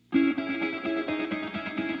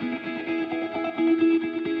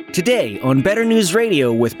Today on Better News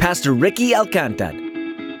Radio with Pastor Ricky Alcantara.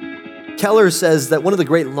 Keller says that one of the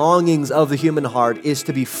great longings of the human heart is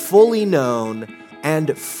to be fully known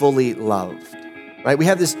and fully loved. Right? We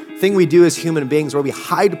have this thing we do as human beings where we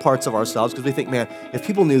hide parts of ourselves because we think, man, if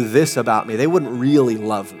people knew this about me, they wouldn't really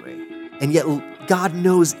love me. And yet God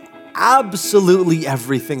knows absolutely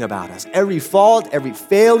everything about us. Every fault, every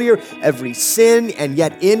failure, every sin, and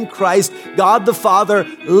yet in Christ, God the Father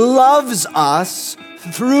loves us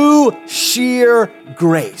through sheer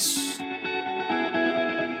grace.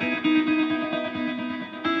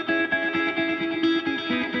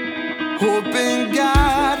 Hope in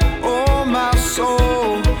God, oh my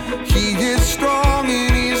soul, He is strong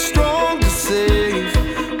and He is strong to save.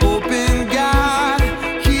 Hope in God,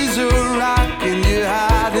 He's a rock in your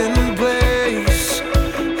hiding place.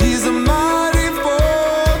 He's a mighty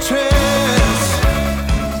fortress.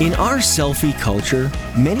 In our selfie culture,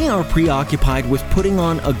 many are preoccupied with putting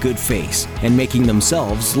on a good face and making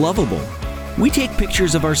themselves lovable. We take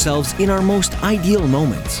pictures of ourselves in our most ideal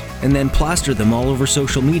moments and then plaster them all over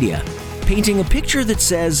social media, painting a picture that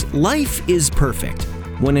says life is perfect,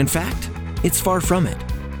 when in fact, it's far from it.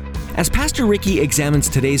 As Pastor Ricky examines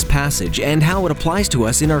today's passage and how it applies to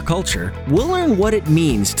us in our culture, we'll learn what it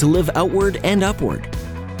means to live outward and upward.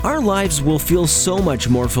 Our lives will feel so much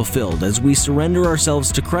more fulfilled as we surrender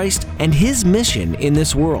ourselves to Christ and His mission in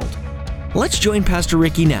this world. Let's join Pastor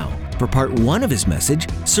Ricky now for part 1 of his message,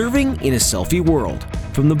 Serving in a Selfie World,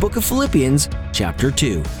 from the book of Philippians, chapter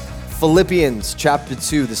 2. Philippians chapter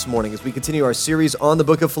 2 this morning as we continue our series on the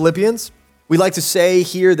book of Philippians. We like to say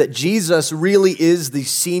here that Jesus really is the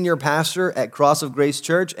senior pastor at Cross of Grace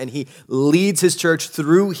Church, and He leads His church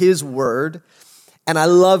through His word. And I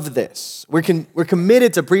love this. We're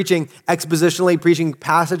committed to preaching expositionally, preaching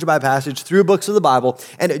passage by passage through books of the Bible.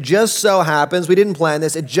 And it just so happens, we didn't plan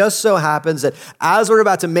this, it just so happens that as we're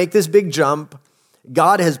about to make this big jump,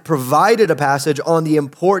 God has provided a passage on the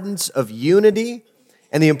importance of unity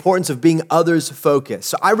and the importance of being others focused.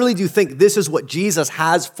 So I really do think this is what Jesus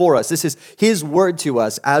has for us. This is His word to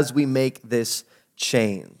us as we make this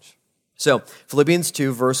change. So Philippians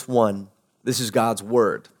 2 verse 1, this is God's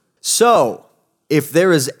word. So, if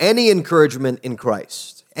there is any encouragement in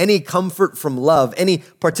Christ, any comfort from love, any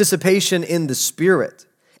participation in the Spirit,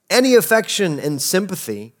 any affection and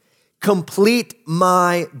sympathy, complete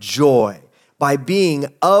my joy by being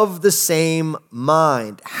of the same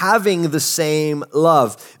mind, having the same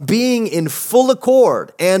love, being in full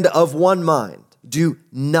accord and of one mind. Do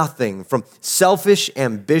nothing from selfish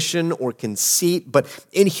ambition or conceit, but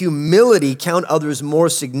in humility count others more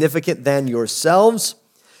significant than yourselves.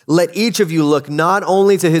 Let each of you look not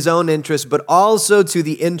only to his own interests, but also to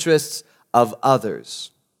the interests of others.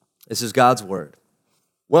 This is God's word.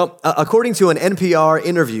 Well, according to an NPR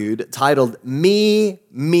interview titled Me,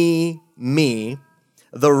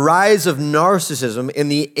 The Rise of Narcissism in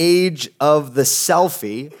the Age of the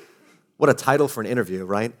Selfie. What a title for an interview,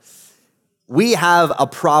 right? We have a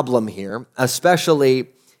problem here, especially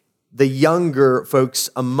the younger folks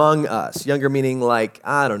among us. Younger meaning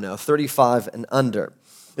 35 and under.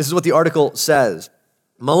 This is what the article says.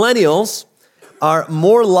 Millennials are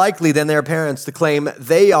more likely than their parents to claim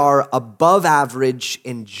they are above average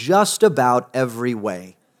in just about every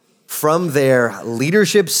way. From their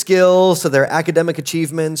leadership skills to their academic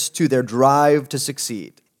achievements to their drive to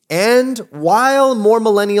succeed. And while more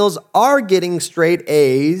millennials are getting straight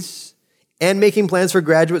A's and making plans for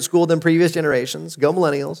graduate school than previous generations, go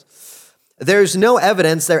millennials, there's no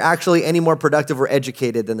evidence they're actually any more productive or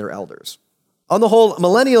educated than their elders. On the whole,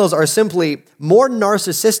 millennials are simply more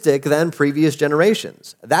narcissistic than previous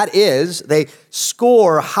generations. That is, they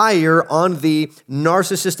score higher on the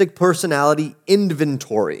narcissistic personality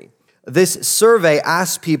inventory. This survey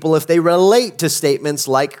asks people if they relate to statements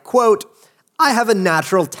like, quote, I have a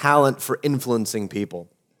natural talent for influencing people,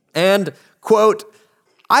 and, quote,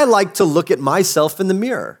 I like to look at myself in the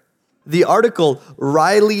mirror. The article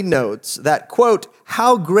wryly notes that, quote,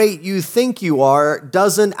 how great you think you are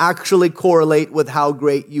doesn't actually correlate with how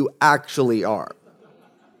great you actually are.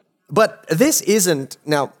 But this isn't,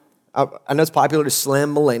 now, I know it's popular to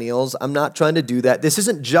slam millennials. I'm not trying to do that. This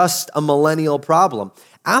isn't just a millennial problem.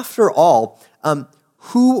 After all,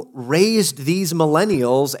 who raised these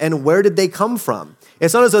millennials and where did they come from?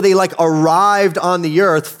 It's not as though they arrived on the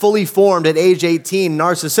earth fully formed at age 18,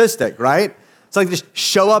 narcissistic, right? It's like just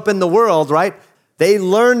show up in the world, right? They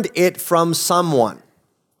learned it from someone.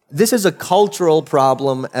 This is a cultural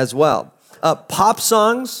problem as well. Pop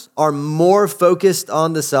songs are more focused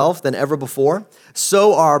on the self than ever before.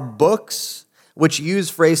 So are books, which use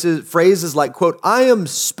phrases like, quote, I am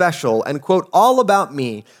special, and, quote, all about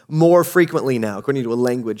me more frequently now, according to a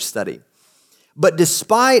language study. But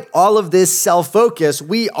despite all of this self-focus,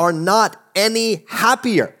 we are not any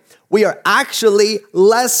happier. We are actually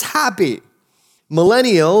less happy.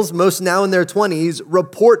 Millennials, most now in their 20s,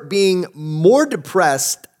 report being more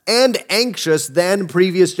depressed and anxious than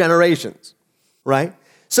previous generations, right?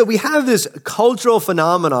 So we have this cultural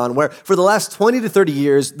phenomenon where for the last 20 to 30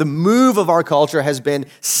 years, the move of our culture has been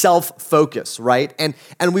self-focus, right? And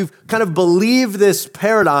we've kind of believed this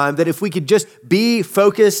paradigm that if we could just be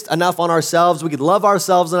focused enough on ourselves, we could love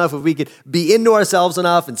ourselves enough, if we could be into ourselves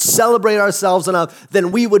enough and celebrate ourselves enough,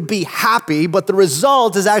 then we would be happy. But the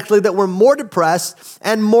result is actually that we're more depressed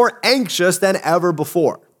and more anxious than ever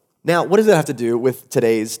before. Now, what does that have to do with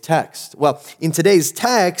today's text? Well, in today's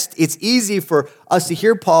text, it's easy for us to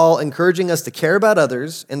hear Paul encouraging us to care about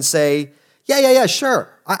others and say, yeah,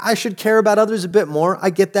 sure, I should care about others a bit more.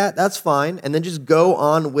 I get that, that's fine, and then just go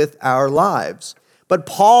on with our lives. But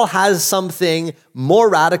Paul has something more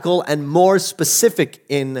radical and more specific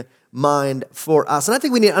in mind for us. And I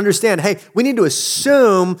think we need to understand, hey, we need to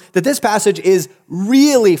assume that this passage is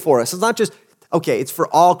really for us. It's not just okay, it's for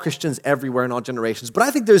all Christians everywhere in all generations, but I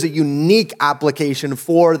think there's a unique application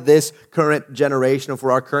for this current generation, for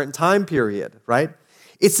our current time period, right?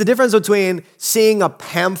 It's the difference between seeing a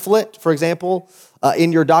pamphlet, for example,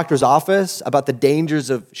 in your doctor's office about the dangers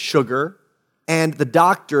of sugar, and the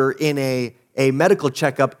doctor in a medical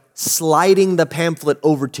checkup sliding the pamphlet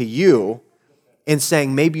over to you and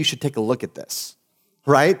saying, maybe you should take a look at this,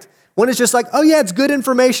 right? One is just like, oh yeah, it's good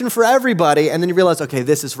information for everybody. And then you realize, okay,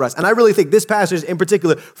 this is for us. And I really think this passage in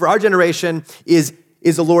particular for our generation is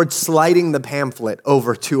the Lord sliding the pamphlet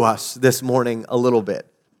over to us this morning a little bit.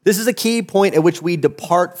 This is a key point at which we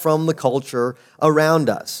depart from the culture around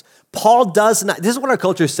us. Paul does not, this is what our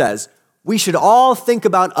culture says, we should all think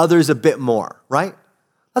about others a bit more, right?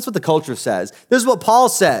 That's what the culture says. This is what Paul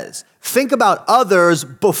says, think about others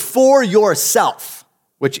before yourself,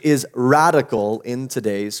 which is radical in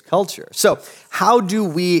today's culture. So how do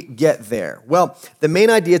we get there? Well, the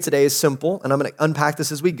main idea today is simple, and I'm going to unpack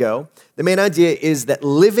this as we go. The main idea is that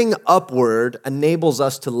living upward enables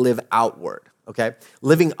us to live outward, okay?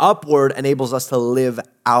 Living upward enables us to live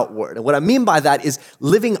outward. And what I mean by that is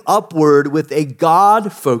living upward with a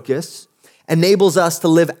God focus enables us to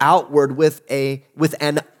live outward with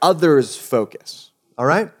an others focus, all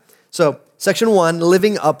right? So Section 1,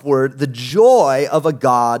 living upward, the joy of a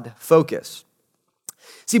God focus.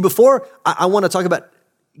 See, before I want to talk about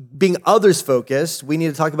being others focused, we need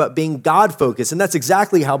to talk about being God focused. And that's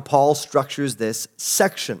exactly how Paul structures this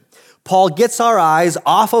section. Paul gets our eyes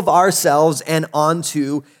off of ourselves and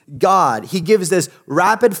onto God. He gives this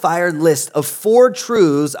rapid fire list of 4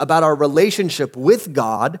 truths about our relationship with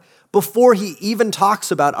God before he even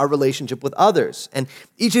talks about our relationship with others. And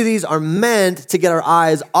each of these are meant to get our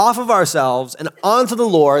eyes off of ourselves and onto the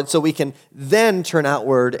Lord so we can then turn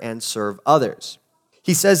outward and serve others.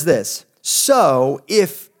 He says this, so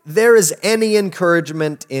if there is any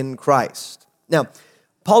encouragement in Christ. Now,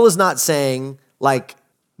 Paul is not saying like,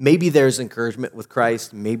 maybe there's encouragement with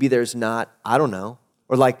Christ, maybe there's not, I don't know.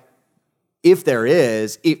 Or like, if there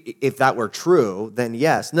is, if that were true, then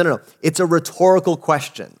yes. No. It's a rhetorical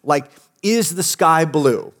question. Like, is the sky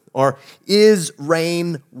blue? Or is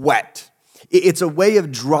rain wet? It's a way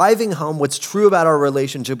of driving home what's true about our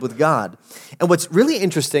relationship with God. And what's really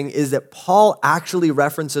interesting is that Paul actually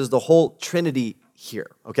references the whole Trinity here,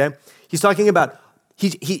 okay? He's talking about,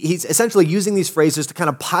 he's essentially using these phrases to kind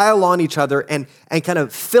of pile on each other and kind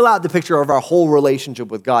of fill out the picture of our whole relationship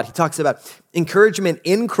with God. He talks about encouragement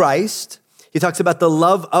in Christ. He talks about the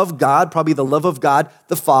love of God, probably the love of God,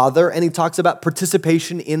 the Father, and he talks about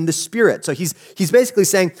participation in the Spirit. So he's basically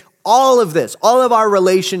saying all of this, all of our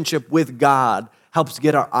relationship with God helps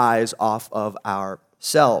get our eyes off of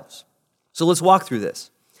ourselves. So let's walk through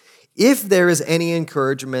this. If there is any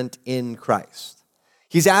encouragement in Christ,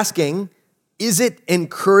 he's asking, is it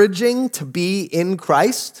encouraging to be in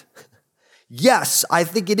Christ? Yes, I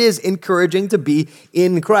think it is encouraging to be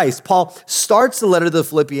in Christ. Paul starts the letter to the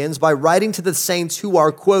Philippians by writing to the saints who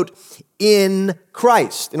are, quote, in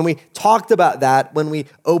Christ. And we talked about that when we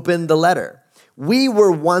opened the letter. We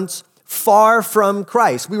were once far from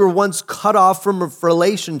Christ. We were once cut off from a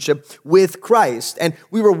relationship with Christ. And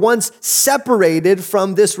we were once separated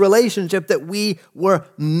from this relationship that we were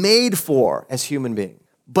made for as human beings.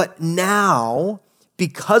 But now,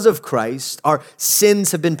 because of Christ, our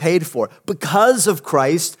sins have been paid for. Because of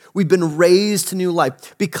Christ, we've been raised to new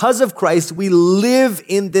life. Because of Christ, we live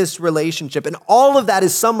in this relationship. And all of that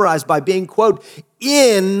is summarized by being, quote,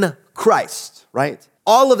 in Christ, right?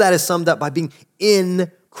 All of that is summed up by being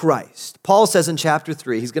in Christ. Paul says in chapter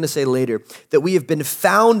 3, he's going to say later, that we have been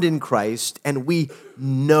found in Christ and we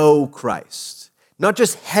know Christ. Not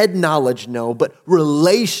just head knowledge know, but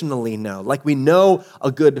relationally know, like we know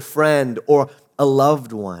a good friend or a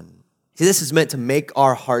loved one. See, this is meant to make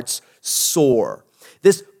our hearts soar.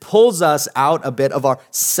 This pulls us out a bit of our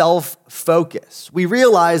self-focus. We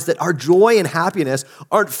realize that our joy and happiness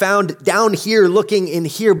aren't found down here looking in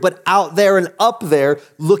here, but out there and up there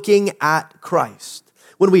looking at Christ.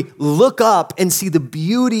 When we look up and see the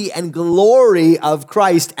beauty and glory of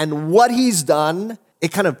Christ and what he's done,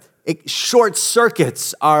 it short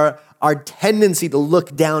circuits our tendency to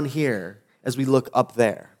look down here as we look up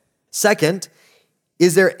there. Second,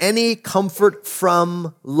 is there any comfort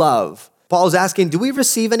from love? Paul is asking, do we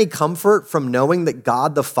receive any comfort from knowing that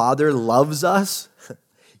God the Father loves us?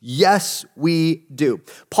 Yes, we do.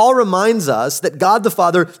 Paul reminds us that God the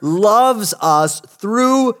Father loves us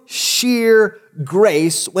through sheer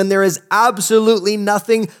grace when there is absolutely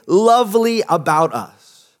nothing lovely about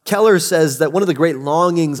us. Keller says that one of the great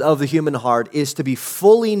longings of the human heart is to be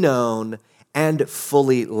fully known and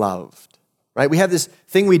fully loved. Right? We have this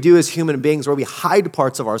thing we do as human beings where we hide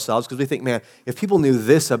parts of ourselves because we think, man, if people knew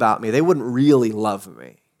this about me, they wouldn't really love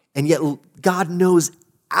me. And yet God knows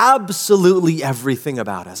absolutely everything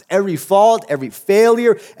about us, every fault, every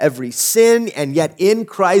failure, every sin. And yet in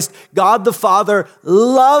Christ, God the Father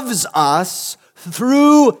loves us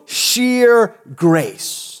through sheer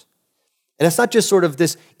grace. And it's not just sort of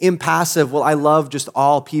this impassive, well, I love just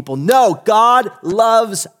all people. No, God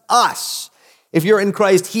loves us. If you're in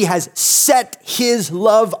Christ, he has set his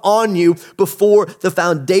love on you before the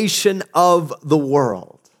foundation of the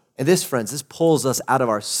world. And this, friends, this pulls us out of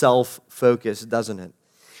our self-focus, doesn't it?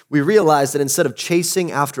 We realize that instead of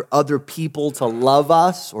chasing after other people to love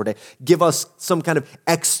us or to give us some kind of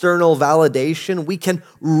external validation, we can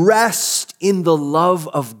rest in the love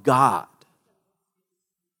of God.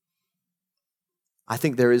 I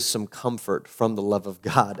think there is some comfort from the love of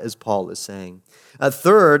God, as Paul is saying.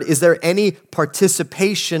 Third, is there any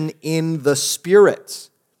participation in the Spirit?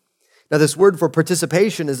 Now, this word for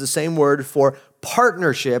participation is the same word for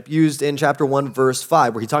partnership used in chapter 1, verse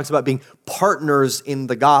 5, where he talks about being partners in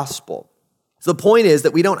the gospel. So the point is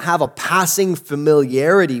that we don't have a passing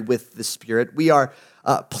familiarity with the Spirit. We are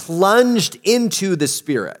plunged into the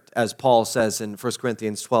Spirit, as Paul says in 1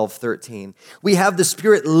 Corinthians 12:13. We have the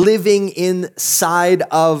Spirit living inside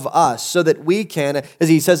of us so that we can, as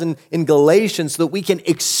he says in Galatians, so that we can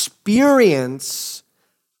experience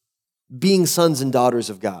being sons and daughters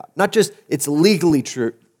of God. Not just it's legally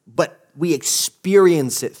true, but we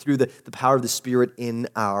experience it through the power of the Spirit in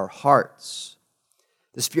our hearts.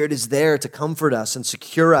 The Spirit is there to comfort us and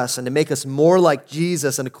secure us and to make us more like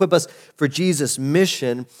Jesus and equip us for Jesus'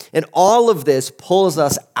 mission. And all of this pulls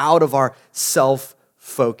us out of our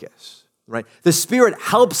self-focus, right? The Spirit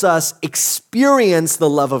helps us experience the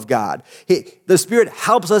love of God. The Spirit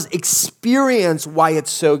helps us experience why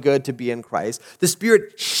it's so good to be in Christ. The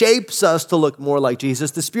Spirit shapes us to look more like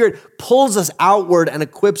Jesus. The Spirit pulls us outward and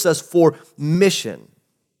equips us for mission.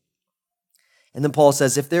 And then Paul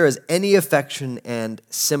says, if there is any affection and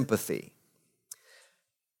sympathy.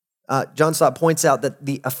 John Stott points out that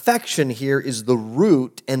the affection here is the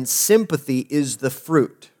root and sympathy is the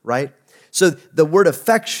fruit, right? So the word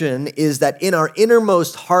affection is that in our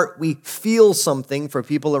innermost heart, we feel something for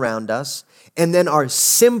people around us, and then our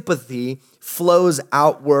sympathy flows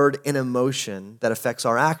outward in emotion that affects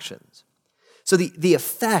our actions. So the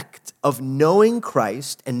effect of knowing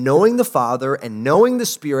Christ and knowing the Father and knowing the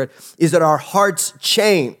Spirit is that our hearts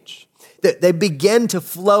change. That they begin to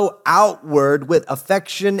flow outward with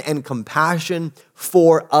affection and compassion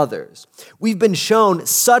for others. We've been shown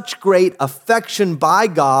such great affection by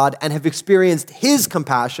God and have experienced his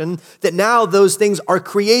compassion that now those things are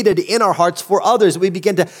created in our hearts for others. We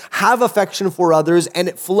begin to have affection for others and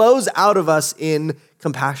it flows out of us in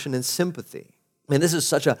compassion and sympathy. And this is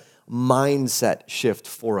such a mindset shift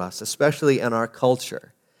for us, especially in our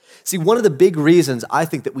culture. See, one of the big reasons I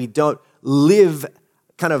think that we don't live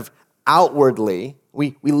kind of outwardly,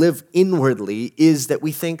 we live inwardly, is that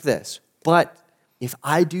we think this, but if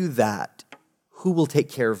I do that, who will take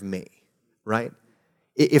care of me, right?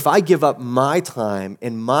 If I give up my time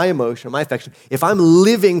and my emotion, my affection, if I'm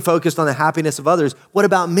living focused on the happiness of others, what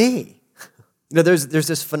about me? You know, there's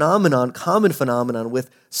this common phenomenon with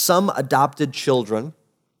some adopted children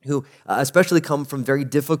who especially come from very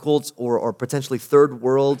difficult or potentially third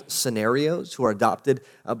world scenarios who are adopted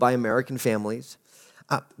by American families.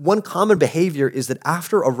 One common behavior is that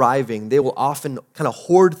after arriving, they will often kind of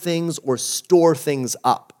hoard things or store things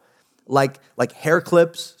up, like hair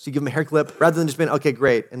clips. So you give them a hair clip rather than just being, okay,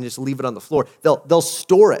 great, and just leave it on the floor. They'll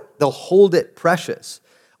store it. They'll hold it precious.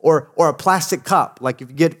 Or a plastic cup. Like if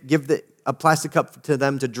you give a plastic cup to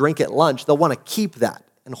them to drink at lunch, they'll want to keep that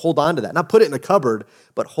and hold on to that. Not put it in a cupboard,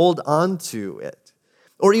 but hold on to it.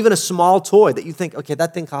 Or even a small toy that you think, okay,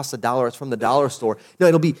 that thing costs $1. It's from the dollar store. No,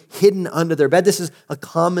 it'll be hidden under their bed. This is a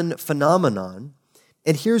common phenomenon.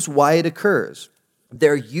 And here's why it occurs.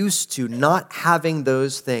 They're used to not having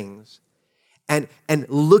those things and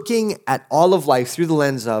looking at all of life through the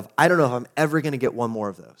lens of, I don't know if I'm ever going to get one more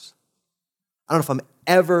of those. I don't know if I'm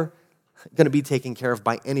ever going to be taken care of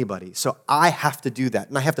by anybody. So I have to do that.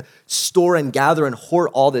 And I have to store and gather and hoard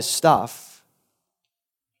all this stuff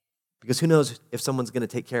because who knows if someone's going to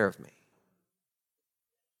take care of me.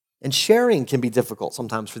 And sharing can be difficult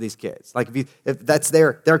sometimes for these kids. Like if that's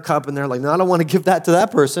their cup and they're like, no, I don't want to give that to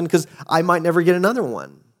that person because I might never get another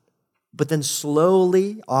one. But then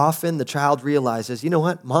slowly, often the child realizes, you know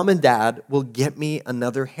what? Mom and dad will get me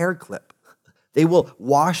another hair clip. They will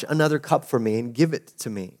wash another cup for me and give it to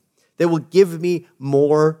me. They will give me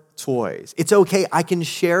more toys. It's okay. I can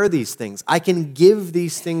share these things. I can give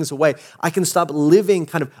these things away. I can stop living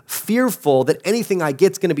kind of fearful that anything I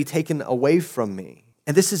get is going to be taken away from me.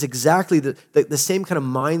 And this is exactly the same kind of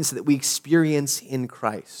mindset that we experience in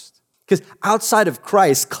Christ. Because outside of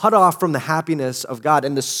Christ, cut off from the happiness of God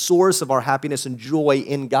and the source of our happiness and joy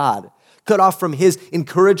in God, cut off from his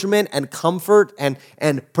encouragement and comfort and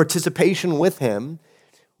participation with him,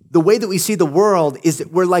 the way that we see the world is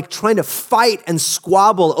that we're like trying to fight and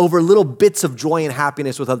squabble over little bits of joy and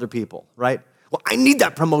happiness with other people, right? Well, I need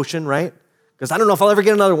that promotion, right? Because I don't know if I'll ever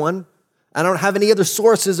get another one. I don't have any other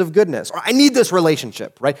sources of goodness. Or I need this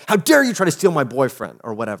relationship, right? How dare you try to steal my boyfriend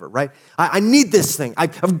or whatever, right? I need this thing.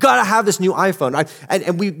 I've got to have this new iPhone.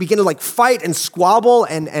 And we begin to like fight and squabble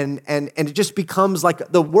and it just becomes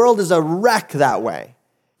like the world is a wreck that way.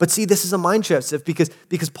 But see, this is a mind shift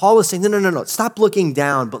because Paul is saying, no. Stop looking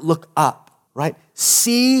down, but look up, right?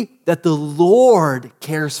 See that the Lord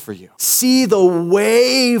cares for you. See the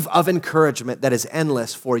wave of encouragement that is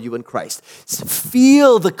endless for you in Christ.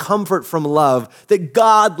 Feel the comfort from love that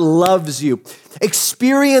God loves you.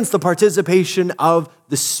 Experience the participation of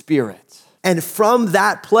the Spirit. And from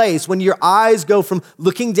that place, when your eyes go from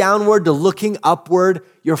looking downward to looking upward,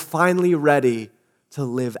 you're finally ready to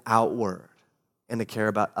live outward and to care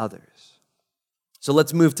about others. So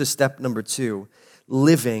let's move to step number 2,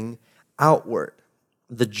 living outward.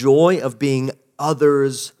 The joy of being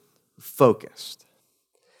others-focused.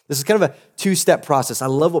 This is kind of a 2-step process. I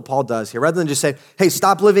love what Paul does here. Rather than just say, hey,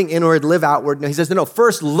 stop living inward, live outward. No, he says, no,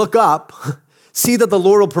 first look up, see that the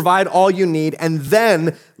Lord will provide all you need, and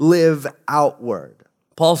then live outward.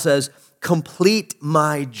 Paul says, complete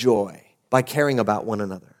my joy by caring about one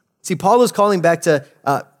another. See, Paul is calling back to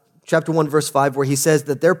chapter 1, verse 5, where he says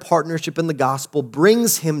that their partnership in the gospel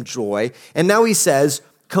brings him joy. And now he says,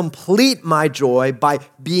 complete my joy by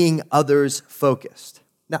being others-focused.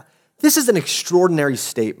 Now, this is an extraordinary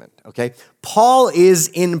statement, okay? Paul is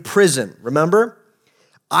in prison, remember?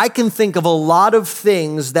 I can think of a lot of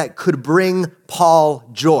things that could bring Paul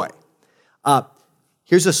joy.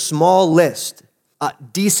 Here's a small list.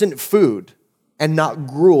 Decent food and not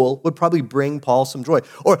gruel would probably bring Paul some joy.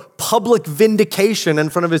 Or public vindication in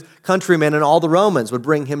front of his countrymen and all the Romans would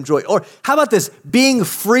bring him joy. Or how about this? Being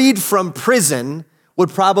freed from prison would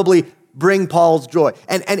probably bring Paul's joy.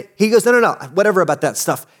 And he goes, no, whatever about that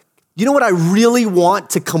stuff. You know what I really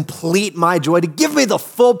want to complete my joy, to give me the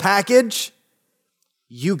full package?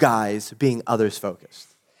 You guys being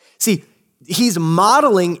others-focused. See, he's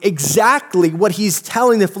modeling exactly what he's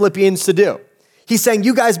telling the Philippians to do. He's saying,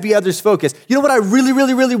 you guys be others-focused. You know what I really,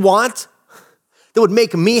 really, really want that would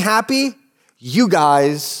make me happy? You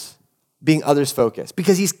guys being others-focused.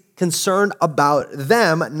 Because he's concerned about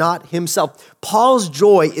them, not himself. Paul's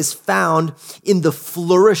joy is found in the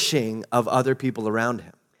flourishing of other people around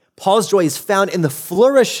him. Paul's joy is found in the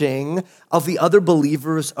flourishing of the other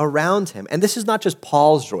believers around him. And this is not just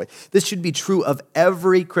Paul's joy. This should be true of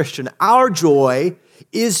every Christian. Our joy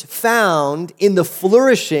is found in the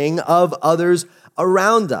flourishing of others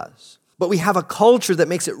around us. But we have a culture that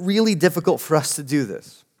makes it really difficult for us to do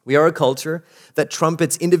this. We are a culture that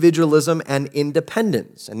trumpets individualism and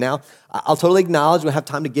independence. And now, I'll totally acknowledge, we'll have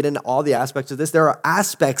time to get into all the aspects of this. There are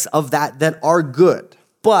aspects of that are good.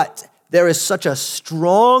 But there is such a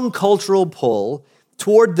strong cultural pull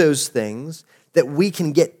toward those things that we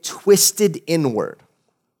can get twisted inward.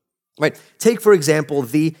 Right? Take, for example,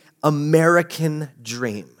 the American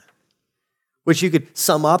dream, which you could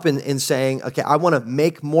sum up in saying, okay, I want to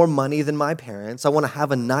make more money than my parents. I want to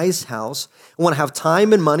have a nice house. I want to have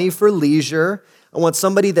time and money for leisure. I want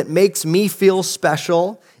somebody that makes me feel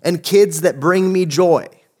special and kids that bring me joy,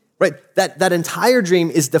 right? That entire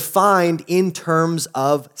dream is defined in terms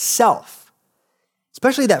of self.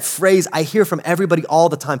 Especially that phrase I hear from everybody all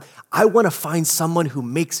the time. I want to find someone who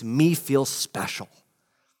makes me feel special,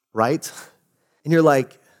 right? And you're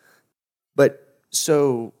like, but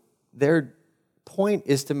so their point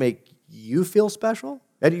is to make you feel special?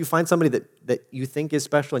 Or do you find somebody that you think is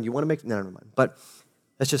special and you want to make, no, never mind. But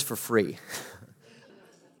that's just for free.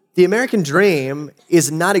 The American dream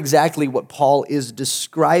is not exactly what Paul is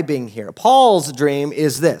describing here. Paul's dream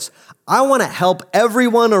is this: I want to help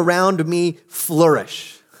everyone around me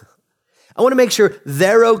flourish. I want to make sure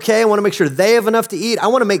they're okay. I want to make sure they have enough to eat. I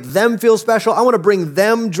want to make them feel special. I want to bring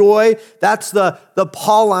them joy. That's the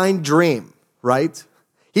Pauline dream, right?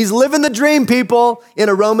 He's living the dream, people, in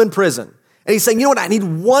a Roman prison. And he's saying, you know what, I need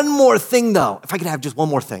one more thing, though. If I could have just one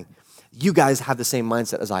more thing. You guys have the same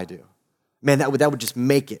mindset as I do. Man, that would just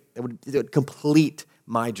make it. It would complete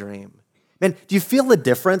my dream. Man, do you feel the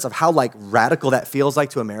difference of how radical that feels like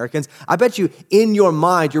to Americans? I bet you in your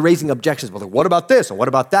mind, you're raising objections. Well, what about this? And what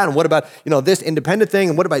about that? And what about, this independent thing?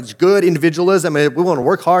 And what about good individualism? And we want to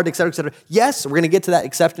work hard, et cetera, et cetera. Yes, we're going to get to that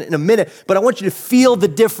exception in a minute. But I want you to feel the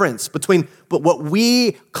difference between what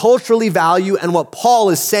we culturally value and what Paul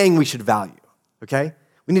is saying we should value, okay?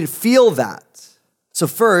 We need to feel that. So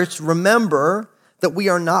first, remember that we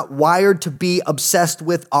are not wired to be obsessed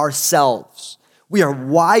with ourselves. We are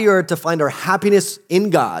wired to find our happiness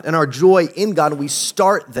in God and our joy in God, and we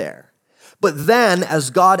start there. But then,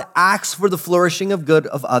 as God acts for the flourishing of good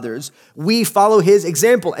of others, we follow his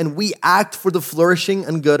example, and we act for the flourishing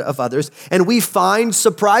and good of others, and we find,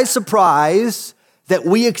 surprise, surprise, that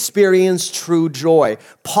we experience true joy.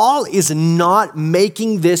 Paul is not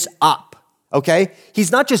making this up. Okay?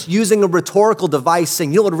 He's not just using a rhetorical device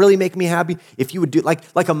saying, you know what would really make me happy? If you would do,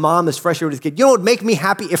 like a mom that's frustrated with his kid, you know what would make me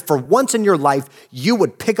happy? If for once in your life, you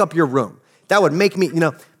would pick up your room. That would make me,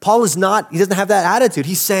 Paul he doesn't have that attitude.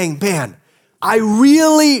 He's saying, man, I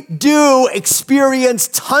really do experience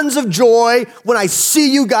tons of joy when I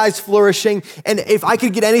see you guys flourishing. And if I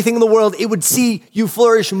could get anything in the world, it would see you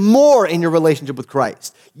flourish more in your relationship with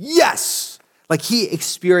Christ. Yes. He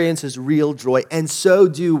experiences real joy, and so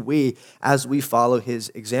do we as we follow his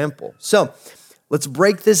example. So let's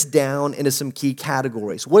break this down into some key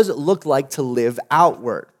categories. What does it look like to live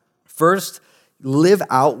outward? First, live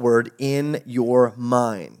outward in your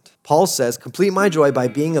mind. Paul says, complete my joy by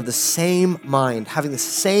being of the same mind, having the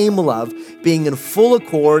same love, being in full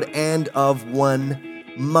accord and of one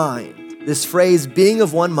mind. This phrase, being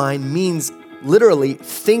of one mind, means literally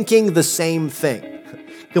thinking the same thing.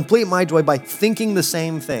 Complete my joy by thinking the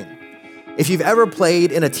same thing. If you've ever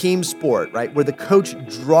played in a team sport, right, where the coach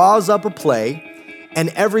draws up a play and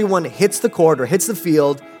everyone hits the court or hits the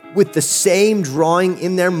field with the same drawing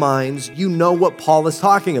in their minds, you know what Paul is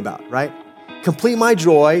talking about, right? Complete my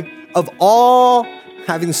joy of all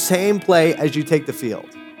having the same play as you take the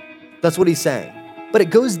field. That's what he's saying. But it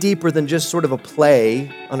goes deeper than just sort of a play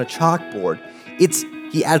on a chalkboard.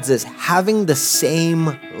 He adds this, having the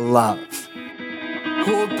same love.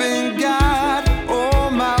 Hope in God, oh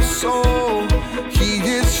my soul. He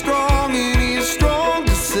is strong and he is strong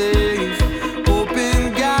to save. Hope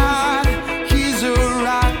in God, he's a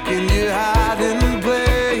rock in your hiding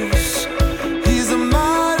place. He's a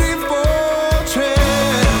mighty fortress.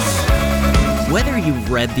 Whether you've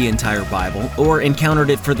read the entire Bible or encountered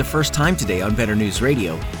it for the first time today on Better News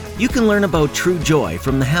Radio, you can learn about true joy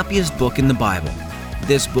from the happiest book in the Bible.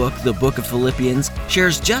 This book, the Book of Philippians,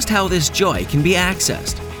 shares just how this joy can be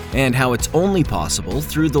accessed and how it's only possible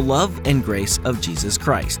through the love and grace of Jesus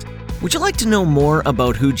Christ. Would you like to know more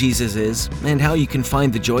about who Jesus is and how you can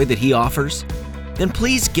find the joy that he offers? Then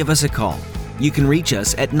please give us a call. You can reach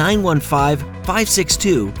us at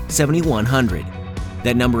 915-562-7100.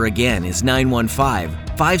 That number again is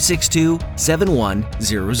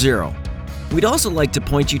 915-562-7100. We'd also like to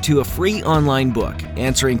point you to a free online book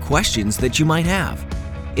answering questions that you might have.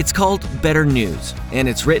 It's called Better News, and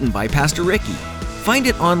it's written by Pastor Ricky. Find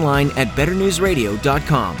it online at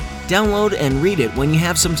betternewsradio.com. Download and read it when you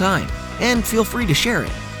have some time, and feel free to share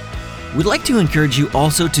it. We'd like to encourage you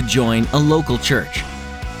also to join a local church.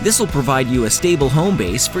 This will provide you a stable home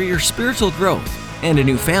base for your spiritual growth and a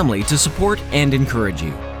new family to support and encourage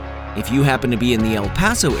you. If you happen to be in the El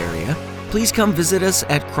Paso area, please come visit us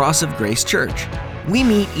at Cross of Grace Church. We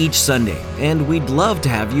meet each Sunday, and we'd love to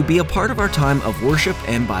have you be a part of our time of worship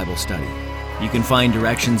and Bible study. You can find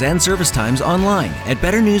directions and service times online at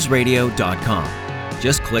betternewsradio.com.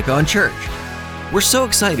 Just click on church. We're so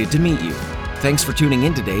excited to meet you. Thanks for tuning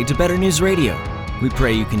in today to Better News Radio. We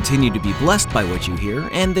pray you continue to be blessed by what you hear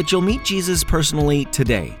and that you'll meet Jesus personally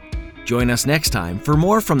today. Join us next time for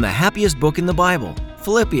more from the happiest book in the Bible,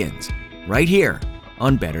 Philippians, right here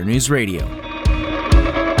on Better News Radio.